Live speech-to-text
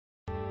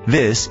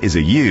This is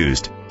a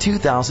used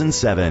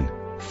 2007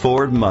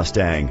 Ford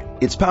Mustang.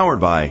 It's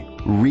powered by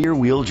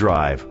rear-wheel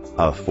drive,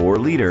 a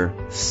 4-liter,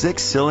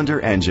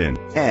 6-cylinder engine,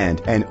 and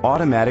an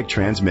automatic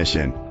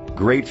transmission.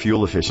 Great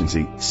fuel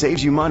efficiency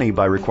saves you money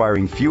by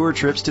requiring fewer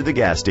trips to the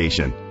gas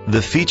station.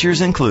 The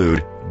features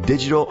include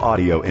digital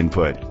audio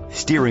input,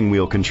 steering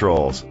wheel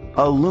controls,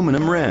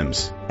 aluminum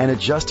rims, an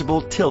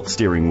adjustable tilt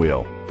steering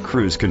wheel,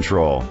 cruise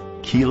control,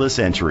 keyless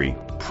entry,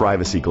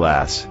 privacy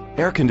glass,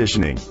 air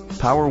conditioning,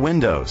 power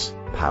windows,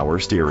 power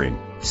steering.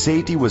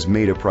 Safety was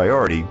made a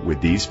priority with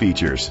these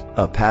features: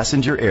 a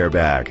passenger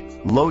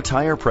airbag, low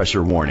tire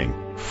pressure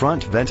warning,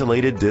 front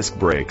ventilated disc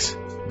brakes.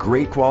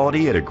 Great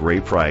quality at a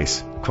great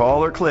price.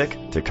 Call or click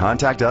to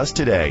contact us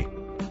today.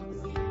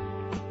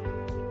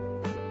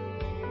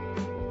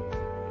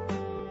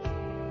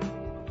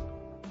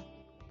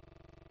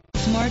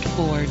 Smart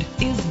Ford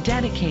is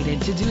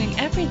dedicated to doing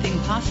everything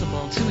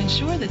possible to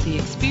ensure that the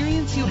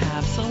experience you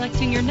have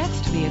selecting your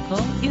next vehicle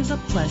is a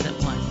pleasant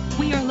one.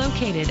 We are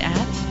located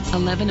at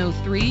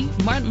 1103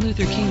 Martin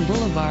Luther King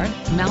Boulevard,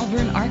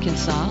 Malvern,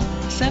 Arkansas,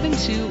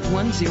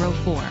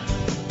 72104.